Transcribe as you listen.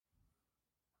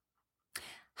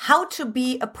how to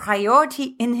be a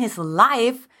priority in his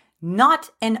life, not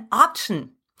an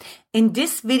option. In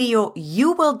this video,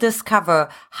 you will discover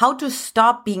how to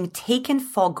stop being taken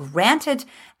for granted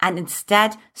and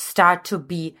instead start to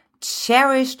be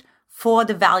cherished for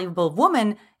the valuable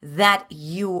woman that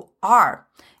you are.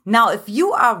 Now, if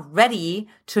you are ready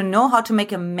to know how to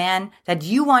make a man that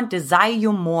you want desire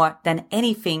you more than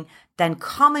anything, then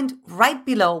comment right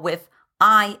below with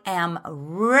I am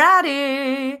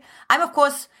ready. I'm, of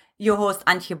course, your host,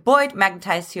 Antje Boyd,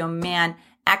 Magnetize Your Man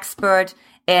expert.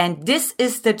 And this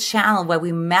is the channel where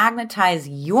we magnetize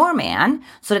your man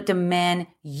so that the man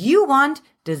you want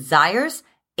desires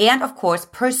and, of course,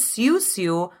 pursues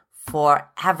you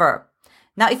forever.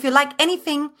 Now, if you like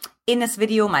anything in this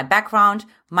video, my background,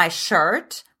 my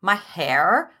shirt, my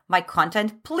hair, my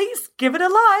content, please give it a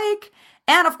like.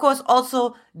 And, of course,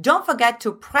 also don't forget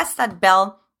to press that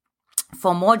bell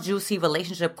for more juicy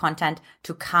relationship content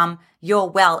to come your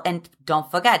way. And don't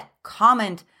forget,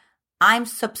 comment I'm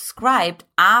subscribed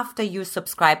after you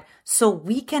subscribe so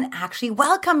we can actually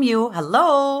welcome you.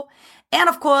 Hello. And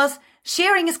of course,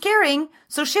 sharing is caring.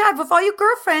 So share it with all your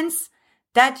girlfriends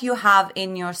that you have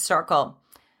in your circle.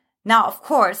 Now, of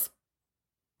course,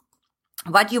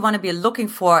 what you want to be looking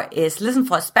for is listen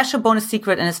for a special bonus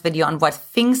secret in this video on what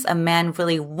things a man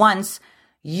really wants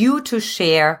you to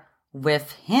share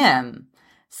with him.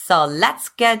 So let's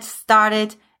get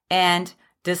started and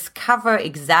discover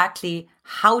exactly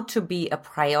how to be a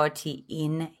priority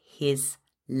in his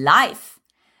life.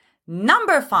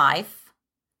 Number 5,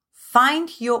 find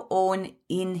your own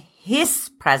in his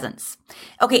presence.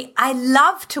 Okay, I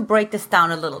love to break this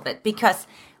down a little bit because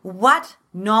what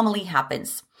normally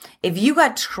happens if you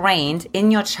got trained in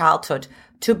your childhood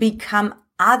to become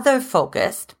other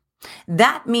focused,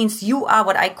 that means you are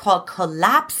what I call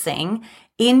collapsing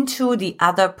into the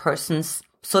other person's,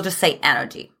 so to say,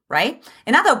 energy. Right?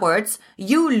 In other words,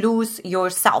 you lose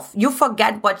yourself. You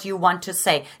forget what you want to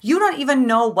say. You don't even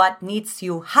know what needs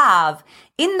you have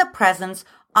in the presence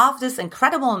of this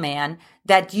incredible man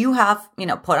that you have,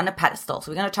 put on a pedestal. So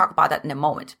we're going to talk about that in a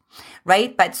moment,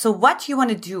 right? But so what you want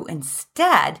to do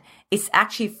instead is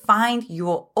actually find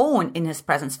your own in his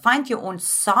presence, find your own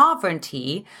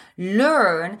sovereignty,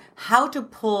 learn how to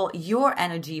pull your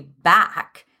energy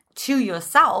back to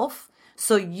yourself.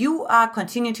 So you are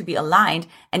continuing to be aligned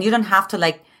and you don't have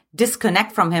to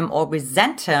disconnect from him or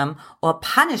resent him or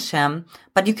punish him,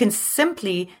 but you can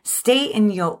simply stay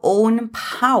in your own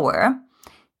power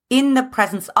in the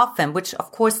presence of him, which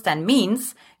of course then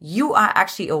means you are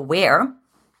actually aware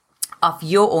of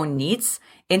your own needs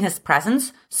in his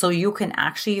presence. So you can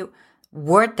actually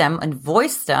word them and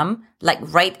voice them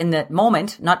right in the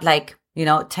moment, not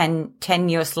 10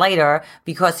 years later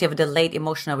because you have a delayed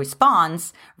emotional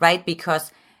response, right?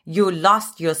 Because you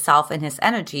lost yourself in his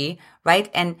energy, right?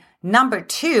 And number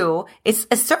 2 is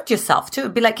assert yourself too.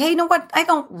 Be like, hey, you know what? I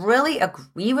don't really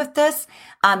agree with this.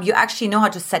 You actually know how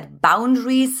to set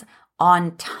boundaries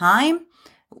on time.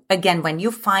 Again, when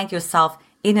you find yourself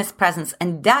in his presence,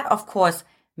 and that of course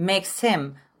makes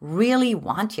him really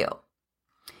want you.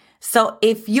 So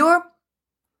if you're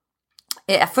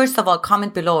first of all,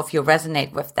 comment below if you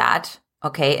resonate with that,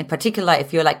 okay? In particular,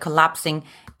 if you're collapsing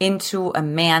into a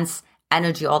man's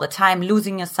energy all the time,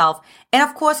 losing yourself. And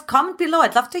of course, comment below.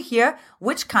 I'd love to hear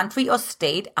which country or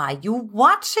state are you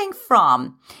watching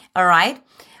from, all right?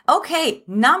 Okay,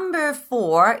 number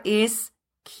 4 is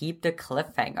keep the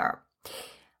cliffhanger.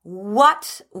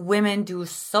 What women do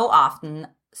so often,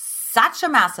 such a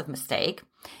massive mistake,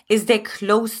 is they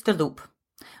close the loop.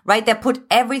 Right? They put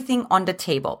everything on the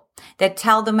table. They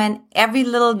tell the man every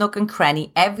little nook and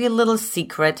cranny, every little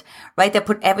secret, right? They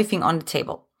put everything on the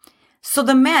table. So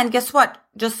the man, guess what?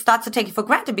 Just starts to take it for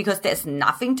granted because there's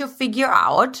nothing to figure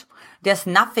out. There's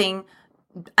nothing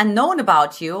unknown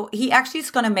about you. He actually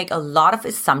is going to make a lot of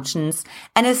assumptions.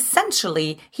 And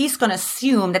essentially, he's going to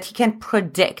assume that he can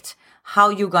predict how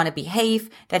you're going to behave,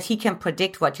 that he can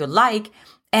predict what you like.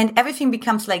 And everything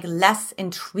becomes less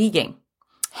intriguing.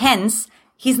 Hence,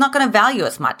 he's not going to value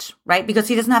as much, right? Because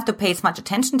he doesn't have to pay as much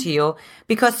attention to you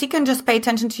because he can just pay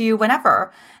attention to you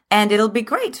whenever and it'll be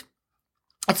great.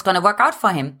 It's going to work out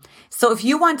for him. So if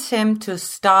you want him to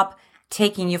stop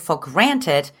taking you for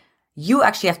granted, you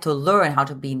actually have to learn how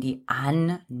to be in the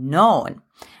unknown,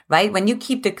 right? When you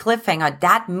keep the cliffhanger,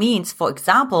 that means, for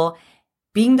example,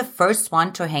 being the first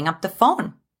one to hang up the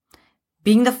phone,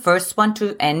 being the first one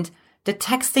to end the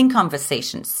texting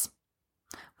conversations,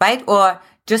 right? Or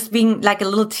just being a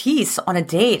little tease on a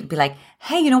date, be like,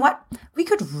 hey, you know what? We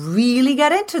could really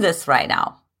get into this right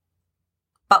now,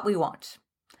 but we won't,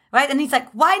 right? And he's like,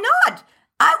 why not?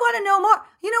 I want to know more.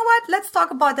 You know what? Let's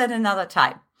talk about that another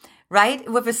time, right?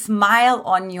 With a smile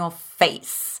on your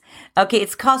face. Okay,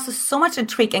 it causes so much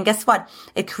intrigue. And guess what?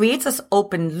 It creates this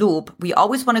open loop. We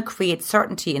always want to create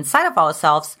certainty inside of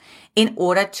ourselves in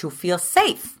order to feel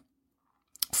safe.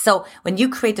 So when you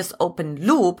create this open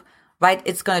loop, right,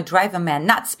 it's going to drive a man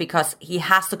nuts because he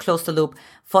has to close the loop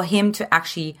for him to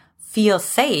actually feel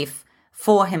safe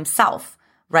for himself,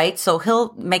 right? So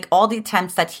he'll make all the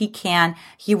attempts that he can.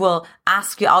 He will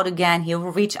ask you out again. He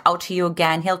will reach out to you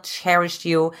again. He'll cherish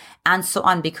you and so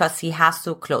on because he has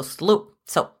to close the loop.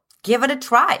 So give it a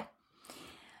try.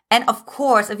 And of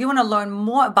course, if you want to learn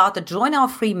more about the join our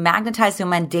free Magnetize Your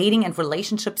Man dating and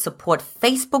relationship support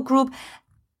Facebook group,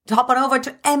 hop on over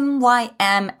to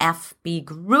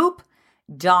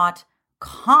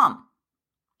mymfbgroup.com.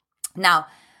 Now,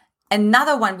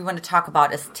 another one we want to talk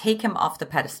about is take him off the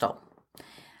pedestal.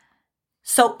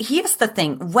 So here's the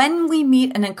thing. When we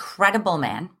meet an incredible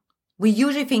man, we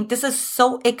usually think this is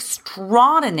so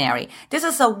extraordinary. This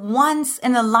is a once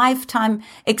in a lifetime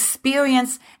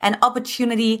experience and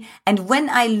opportunity. And when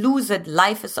I lose it,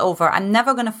 life is over. I'm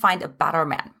never going to find a better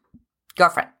man.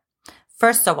 Girlfriend.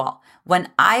 First of all,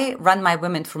 when I run my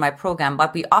women through my program,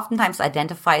 what we oftentimes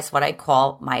identify is what I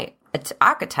call my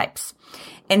archetypes.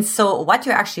 And so what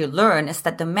you actually learn is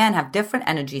that the men have different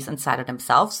energies inside of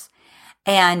themselves.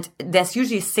 And there's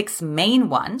usually 6 main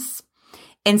ones.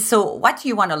 And so what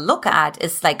you want to look at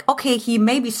is like, okay, he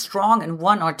may be strong in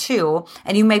 1 or 2,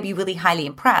 and you may be really highly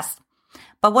impressed.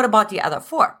 But what about the other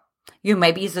 4?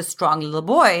 Maybe he's a strong little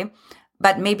boy,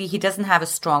 but maybe he doesn't have a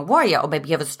strong warrior, or maybe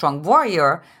you have a strong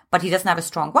warrior, but he doesn't have a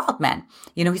strong wild man.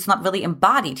 He's not really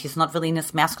embodied. He's not really in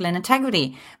his masculine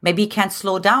integrity. Maybe he can't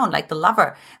slow down like the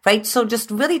lover, right? So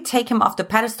just really take him off the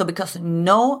pedestal because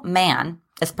no man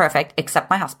is perfect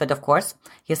except my husband, of course.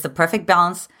 He has the perfect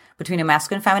balance between a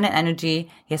masculine and feminine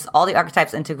energy. He has all the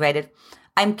archetypes integrated.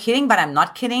 I'm kidding, but I'm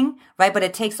not kidding, right? But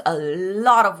it takes a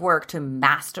lot of work to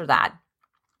master that.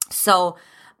 So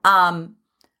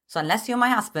unless you're my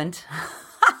husband,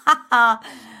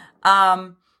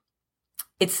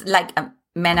 it's like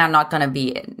men are not going to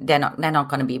be, they're not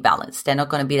going to be balanced. They're not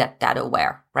going to be that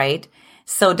aware, right?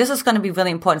 So this is going to be really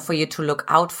important for you to look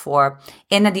out for.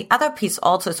 And then the other piece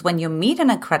also is when you meet an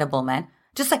incredible man,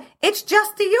 just say, it's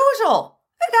just the usual.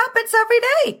 It happens every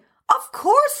day. Of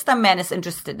course the man is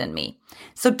interested in me.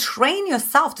 So train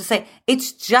yourself to say,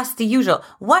 it's just the usual.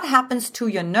 What happens to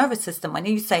your nervous system when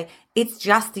you say, it's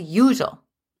just the usual,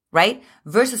 right?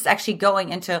 Versus actually going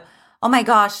into, oh my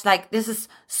gosh, like this is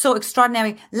so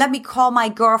extraordinary. Let me call my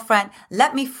girlfriend.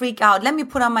 Let me freak out. Let me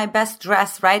put on my best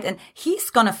dress, right? And he's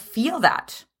going to feel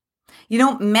that.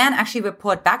 Men actually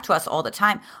report back to us all the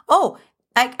time. Oh,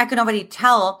 I can already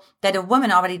tell that a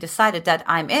woman already decided that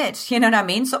I'm it. You know what I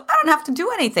mean? So I don't have to do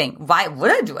anything. Why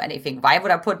would I do anything? Why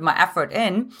would I put my effort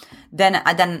in? Then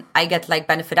I get like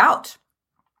benefit out.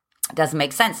 It doesn't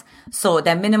make sense. So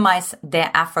they minimize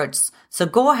their efforts. So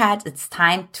go ahead. It's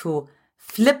time to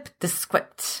flip the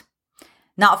script.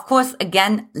 Now, of course,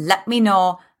 again, let me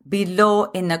know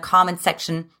below in the comment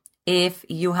section if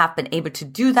you have been able to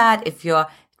do that, if you're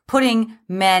putting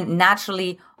men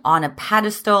naturally on a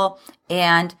pedestal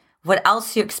and what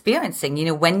else you're experiencing,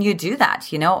 when you do that,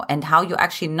 and how you're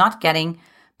actually not getting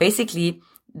basically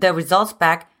the results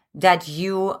back that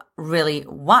you really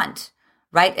want,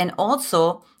 right? And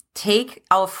also take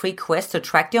our free quiz to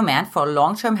attract your man for a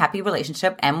long-term happy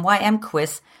relationship,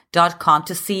 mymquiz.com,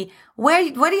 to see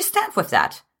where do you stand with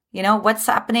that? What's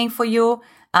happening for you?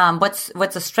 What's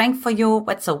a strength for you?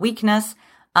 What's a weakness?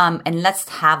 And let's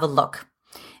have a look.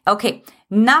 Okay.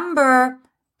 Number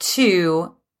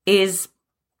 2 is,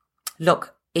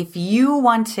 look, if you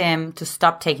want him to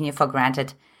stop taking you for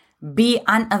granted, be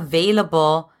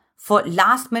unavailable for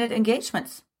last-minute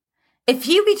engagements. If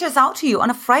he reaches out to you on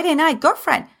a Friday night,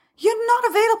 girlfriend, you're not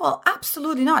available.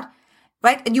 Absolutely not.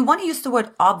 Right? And you want to use the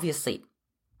word obviously.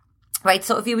 Right?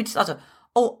 So if he reaches out to,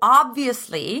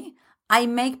 obviously, I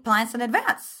make plans in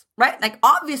advance. Right? Like,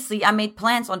 obviously, I made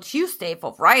plans on Tuesday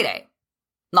for Friday.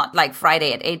 Not like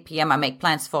Friday at 8 p.m. I make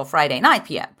plans for Friday 9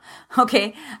 p.m.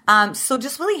 Okay? So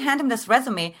just really hand him this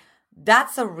resume.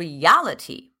 That's a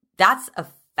reality. That's a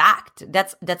fact.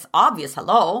 That's obvious.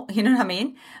 Hello? You know what I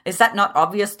mean? Is that not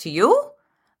obvious to you?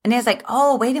 And he's like,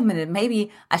 oh, wait a minute. Maybe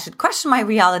I should question my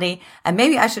reality and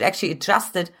maybe I should actually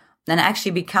adjust it and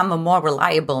actually become a more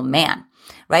reliable man,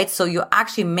 right? So you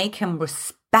actually make him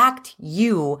respect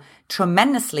you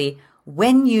tremendously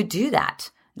when you do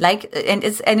that.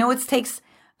 I know it takes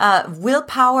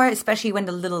willpower, especially when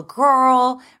the little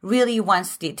girl really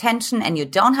wants the attention and you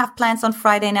don't have plans on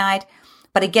Friday night.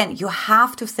 But again, you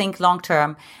have to think long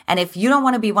term. And if you don't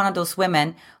want to be one of those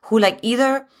women who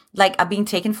either are being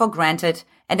taken for granted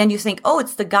And then you think, oh,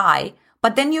 it's the guy.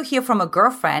 But then you hear from a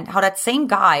girlfriend how that same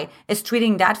guy is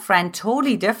treating that friend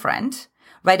totally different,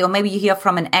 right? Or maybe you hear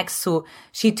from an ex who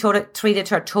treated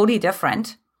her totally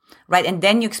different, right? And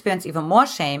then you experience even more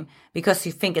shame because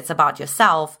you think it's about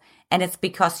yourself and it's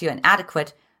because you're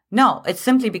inadequate. No, it's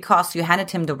simply because you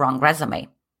handed him the wrong resume,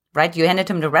 right? You handed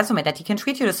him the resume that he can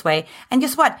treat you this way. And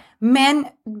guess what?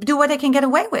 Men do what they can get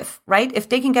away with, right? If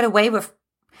they can get away with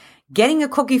getting a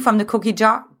cookie from the cookie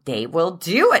jar, they will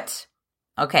do it.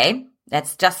 Okay?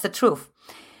 That's just the truth.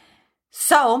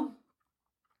 So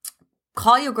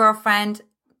call your girlfriend,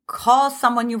 call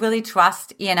someone you really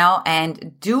trust,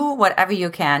 and do whatever you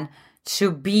can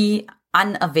to be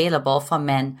unavailable for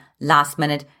men last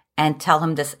minute, and tell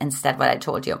him this instead what I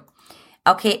told you.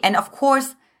 Okay. And of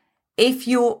course, if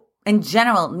you in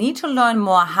general need to learn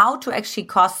more how to actually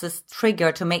cause this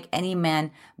trigger to make any man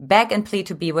beg and plead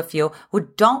to be with you who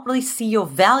don't really see your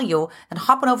value, then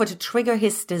hop on over to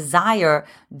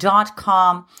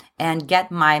triggerhisdesire.com and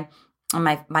get my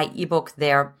ebook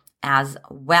there as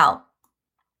well.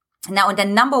 Now, and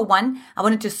then number one, I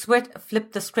wanted to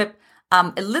flip the script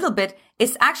a little bit,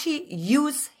 is actually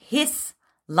use his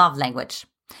love language.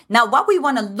 Now, what we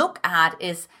want to look at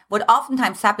is what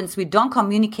oftentimes happens. We don't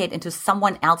communicate into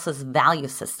someone else's value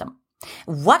system.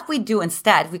 What we do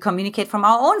instead, we communicate from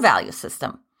our own value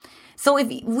system. So if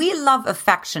we love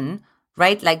affection,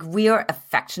 right? Like we are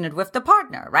affectionate with the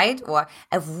partner, right? Or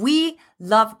if we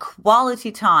love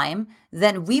quality time,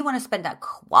 then we want to spend that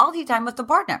quality time with the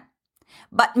partner.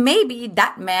 But maybe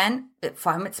that man,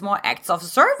 for him, it's more acts of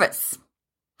service.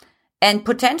 And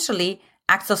potentially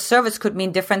acts of service could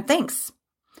mean different things.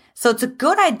 So it's a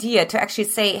good idea to actually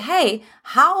say, hey,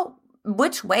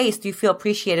 which ways do you feel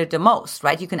appreciated the most,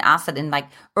 right? You can ask that in like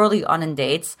early on in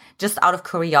dates, just out of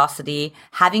curiosity,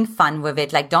 having fun with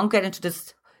it. Like don't get into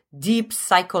this deep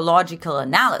psychological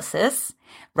analysis,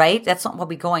 right? That's not what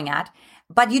we're going at.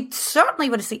 But you certainly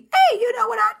want to see, hey, you know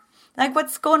what? Like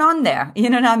what's going on there? You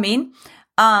know what I mean?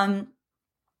 And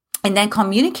then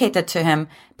communicate it to him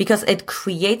because it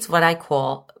creates what it's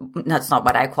called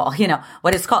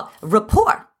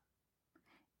rapport.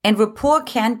 And rapport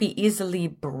can be easily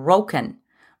broken,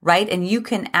 right? And you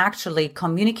can actually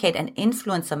communicate and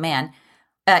influence a man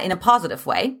in a positive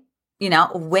way,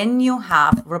 when you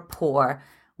have rapport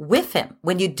with him.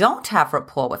 When you don't have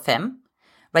rapport with him,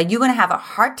 right, you're going to have a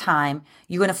hard time.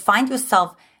 You're going to find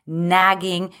yourself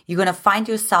nagging. You're going to find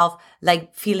yourself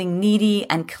like feeling needy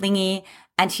and clingy.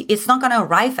 And it's not going to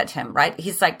arrive at him, right?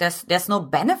 He's like, there's no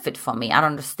benefit for me. I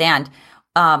don't understand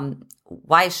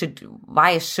why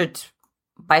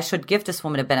I should give this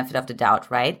woman the benefit of the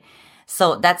doubt, right?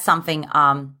 So that's something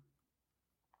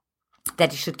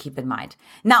that you should keep in mind.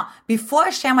 Now, before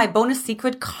I share my bonus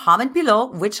secret, comment below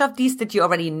which of these did you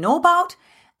already know about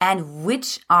and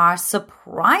which are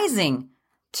surprising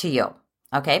to you,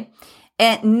 okay?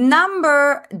 And the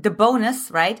number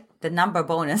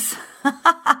bonus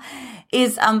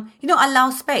is, allow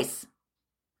space.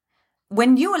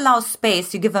 When you allow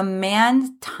space, you give a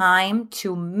man time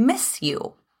to miss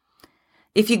you.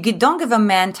 If you don't give a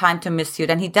man time to miss you,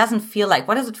 then he doesn't feel like,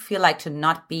 what does it feel like to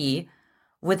not be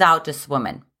without this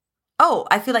woman? Oh,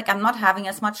 I feel like I'm not having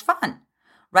as much fun,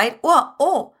 right? Or,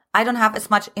 oh, I don't have as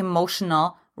much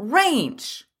emotional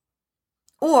range.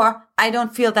 Or I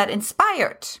don't feel that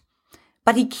inspired.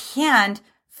 But he can't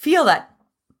feel that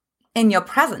in your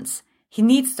presence. He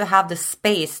needs to have the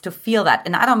space to feel that.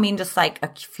 And I don't mean just like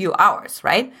a few hours,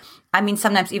 right? I mean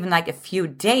sometimes even like a few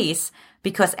days,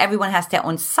 because everyone has their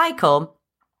own cycle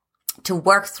to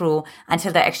work through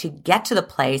until they actually get to the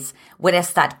place where they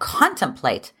start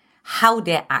contemplate how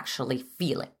they're actually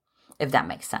feeling, if that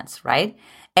makes sense, right?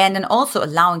 And then also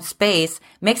allowing space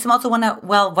makes them also wonder,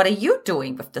 well, what are you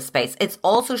doing with the space? It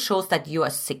also shows that you are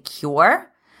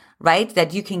secure, right?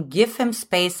 That you can give him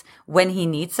space when he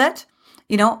needs it.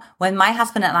 When my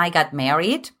husband and I got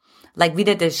married, like we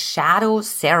did a shadow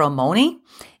ceremony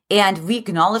and we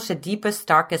acknowledged the deepest,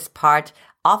 darkest part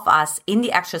of us in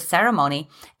the actual ceremony.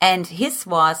 And his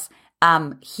was,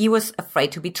 he was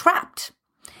afraid to be trapped.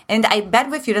 And I bet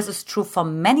with you, this is true for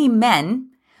many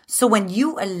men. So when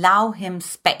you allow him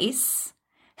space,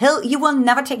 he will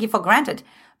never take you for granted,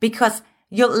 because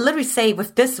you'll literally say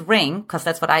with this ring, because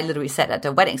that's what I literally said at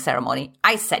the wedding ceremony,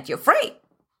 I set you free.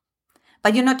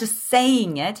 But you're not just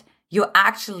saying it, you're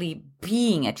actually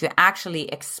being it. You're actually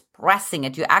expressing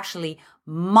it. You're actually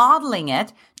modeling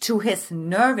it to his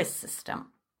nervous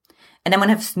system. And then when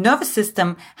his nervous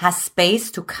system has space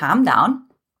to calm down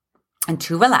and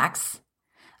to relax,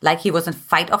 like he was in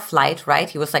fight or flight, right?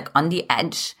 He was like on the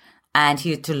edge, and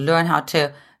he had to learn how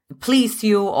to please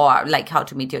you, or like how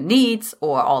to meet your needs,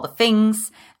 or all the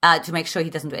things. to make sure he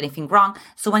doesn't do anything wrong.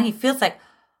 So when he feels like,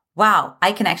 wow,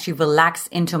 I can actually relax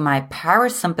into my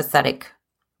parasympathetic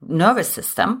nervous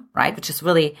system, right? Which is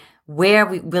really where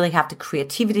we really have the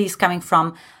creativity is coming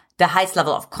from. The highest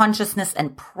level of consciousness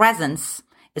and presence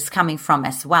is coming from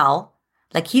as well.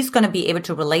 Like he's going to be able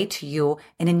to relate to you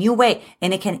in a new way.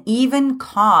 And it can even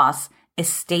cause a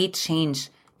state change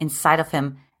inside of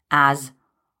him as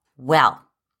well.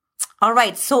 All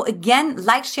right. So again,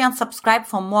 like, share, and subscribe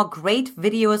for more great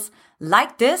videos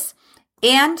like this.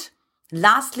 And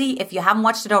lastly, if you haven't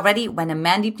watched it already, when a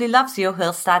man deeply loves you,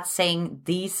 he'll start saying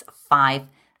these 5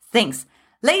 things.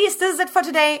 Ladies, this is it for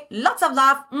today. Lots of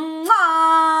love.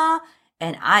 Mwah!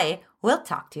 And I will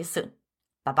talk to you soon.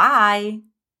 Bye-bye.